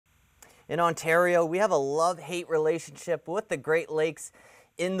In Ontario, we have a love-hate relationship with the Great Lakes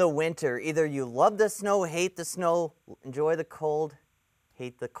in the winter. Either you love the snow, hate the snow, enjoy the cold,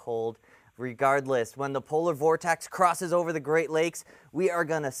 hate the cold. Regardless, when the polar vortex crosses over the Great Lakes, we are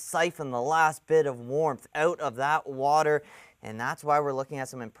going to siphon the last bit of warmth out of that water, and that's why we're looking at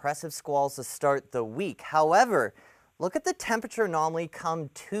some impressive squalls to start the week. However, look at the temperature anomaly come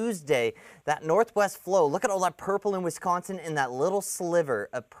Tuesday. That northwest flow, look at all that purple in Wisconsin and that little sliver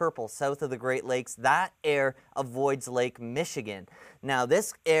of purple south of the Great Lakes. That air avoids Lake Michigan. Now,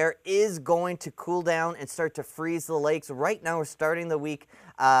 this air is going to cool down and start to freeze the lakes. Right now, we're starting the week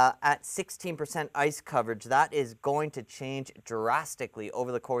at 16% ice coverage. That is going to change drastically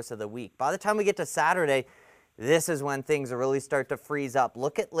over the course of the week. By the time we get to Saturday, this is when things really start to freeze up.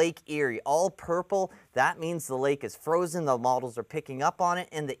 Look at Lake Erie, all purple. That means the lake is frozen. The models are picking up on it.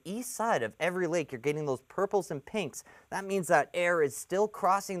 And the east side of every lake, you're getting those purples and pinks. That means that air is still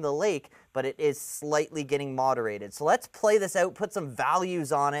crossing the lake, but it is slightly getting moderated. So let's play this out, put some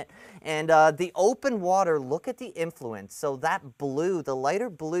values on it. And the open water, look at the influence. So that blue, the lighter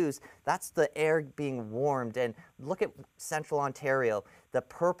blues, that's the air being warmed. And look at central Ontario. The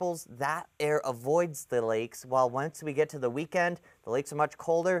purples, that air avoids the lakes, while once we get to the weekend, the lakes are much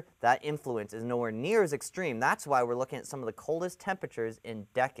colder. That influence is nowhere near as extreme. That's why we're looking at some of the coldest temperatures in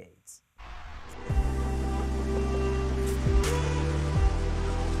decades.